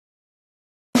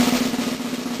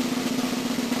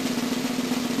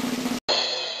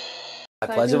I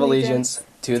pledge allegiance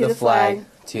to the flag,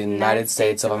 to the United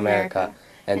States of America,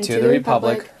 and to the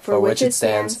republic for which it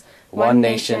stands, one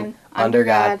nation, under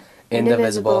God,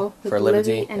 indivisible, for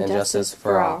liberty and justice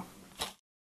for all.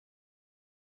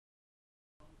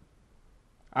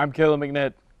 I'm Caleb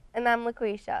McNitt. And I'm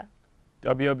LaQuisha.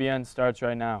 WOBN starts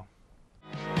right now.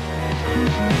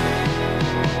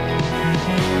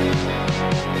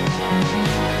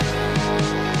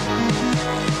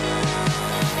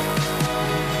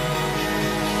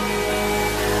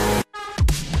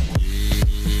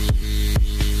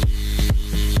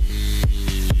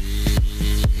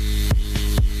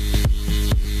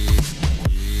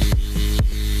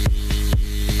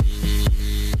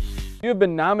 If you have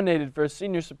been nominated for a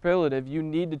senior superlative, you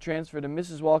need to transfer to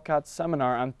Mrs. Walcott's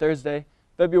seminar on Thursday,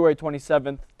 February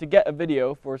 27th to get a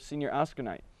video for senior Oscar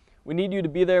night. We need you to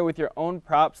be there with your own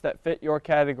props that fit your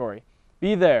category.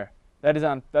 Be there. That is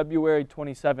on February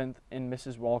 27th in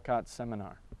Mrs. Walcott's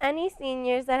seminar. Any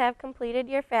seniors that have completed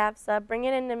your FAFSA, bring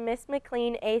it into Miss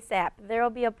McLean ASAP. There will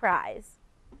be a prize.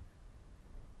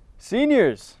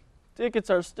 Seniors, tickets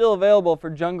are still available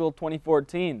for Jungle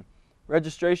 2014.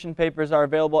 Registration papers are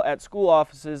available at school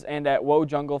offices and at Whoa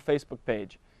Jungle Facebook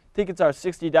page. Tickets are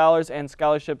 $60 and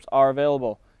scholarships are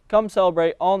available. Come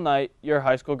celebrate all night your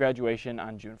high school graduation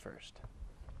on June 1st.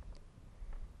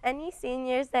 Any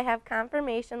seniors that have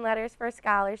confirmation letters for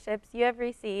scholarships you have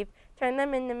received, turn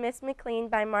them into Miss McLean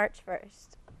by March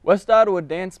 1st. West Ottawa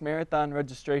Dance Marathon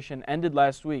registration ended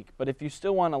last week, but if you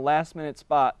still want a last-minute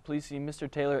spot, please see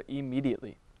Mr. Taylor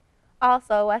immediately.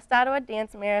 Also, West Ottawa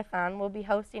Dance Marathon will be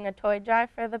hosting a toy drive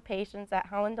for the patients at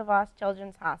Helen DeVos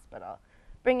Children's Hospital.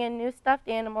 Bring in new stuffed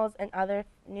animals and other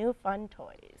new fun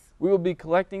toys. We will be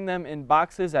collecting them in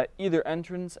boxes at either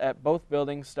entrance at both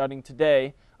buildings starting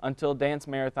today until Dance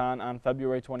Marathon on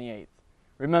February 28th.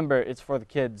 Remember, it's for the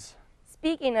kids.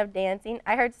 Speaking of dancing,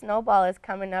 I heard Snowball is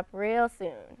coming up real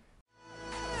soon.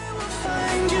 I will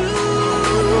find you.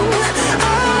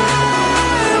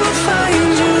 I will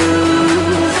find you.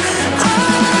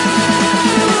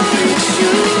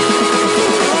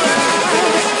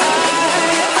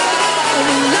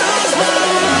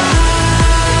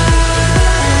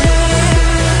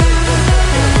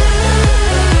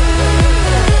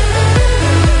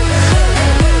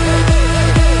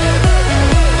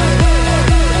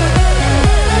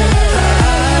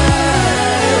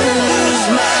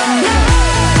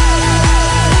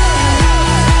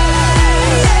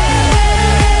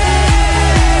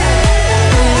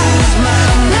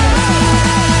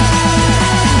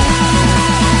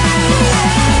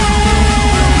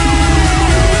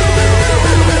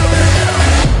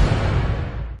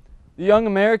 The Young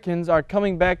Americans are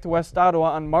coming back to West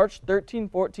Ottawa on March 13,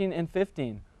 14, and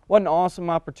 15. What an awesome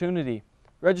opportunity.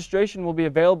 Registration will be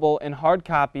available in hard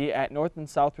copy at North and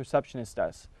South Receptionist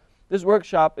desks. This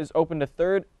workshop is open to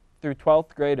 3rd through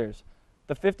 12th graders.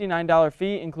 The $59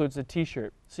 fee includes a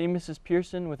t-shirt. See Mrs.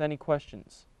 Pearson with any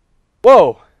questions.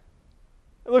 Whoa!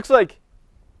 It looks like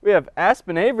we have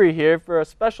Aspen Avery here for a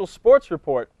special sports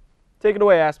report. Take it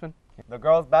away, Aspen. The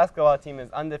girls' basketball team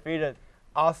is undefeated.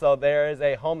 Also, there is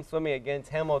a home swimming against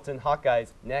Hamilton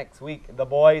Hawkeyes next week. The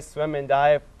boys' swim and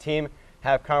dive team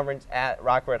have conference at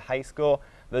Rockford High School.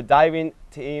 The diving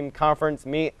team conference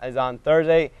meet is on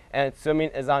Thursday, and swimming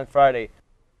is on Friday.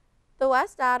 The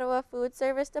West Ottawa Food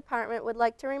Service Department would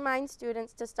like to remind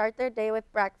students to start their day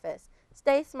with breakfast.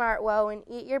 Stay smart, Whoa, and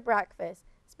eat your breakfast.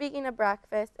 Speaking of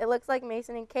breakfast, it looks like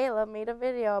Mason and Caleb made a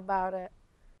video about it.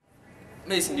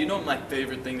 Mason, do you know what my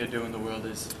favorite thing to do in the world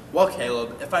is? Well,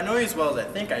 Caleb, if I know you as well as I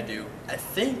think I do, I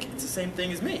think it's the same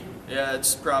thing as me. Yeah,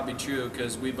 it's probably true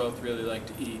because we both really like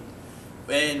to eat.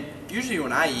 And usually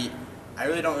when I eat, I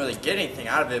really don't really get anything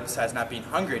out of it besides not being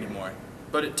hungry anymore.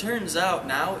 But it turns out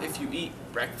now if you eat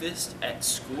breakfast at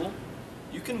school,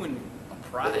 you can win a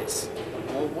prize.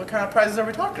 Well, what kind of prizes are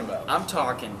we talking about? I'm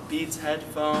talking Beats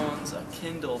headphones, a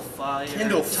Kindle Fire,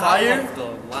 Kindle Fire?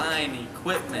 top-of-the-line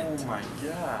equipment. Oh my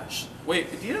gosh.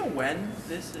 Wait, do you know when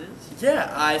this is?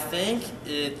 Yeah, I think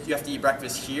you have to eat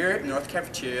breakfast here at North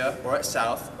Cafeteria or at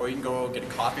South, or you can go get a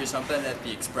coffee or something at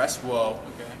the Express Whoa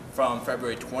from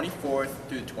February 24th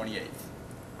through the 28th.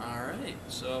 Alright,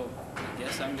 so I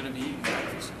guess I'm going to be eating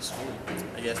breakfast at school.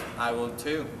 I guess I will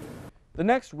too. The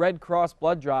next Red Cross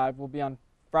blood drive will be on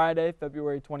Friday,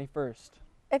 February 21st.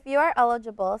 If you are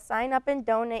eligible, sign up and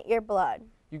donate your blood.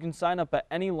 You can sign up at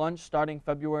any lunch starting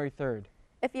February 3rd.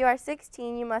 If you are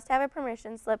 16, you must have a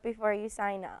permission slip before you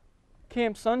sign up.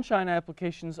 Camp Sunshine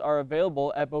applications are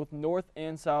available at both North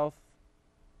and South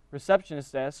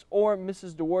Receptionist desks or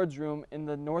Mrs. DeWard's room in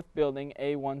the North Building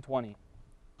A120.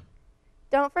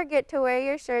 Don't forget to wear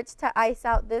your shirts to ice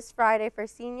out this Friday for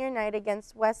senior night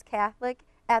against West Catholic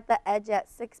at the Edge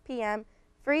at 6 p.m.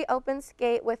 Free open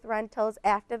skate with rentals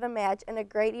after the match and a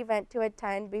great event to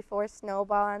attend before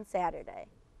Snowball on Saturday.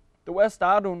 The West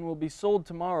Ottawan will be sold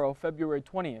tomorrow, February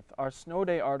 20th. Our Snow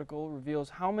Day article reveals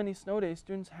how many snow day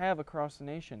students have across the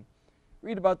nation.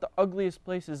 Read about the ugliest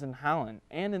places in Holland,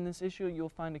 and in this issue you'll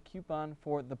find a coupon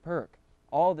for the perk.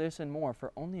 All this and more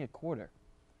for only $0.25.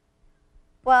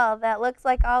 Well, that looks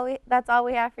like that's all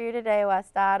we have for you today,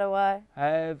 West Ottawa.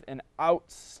 Have an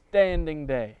outstanding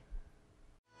day.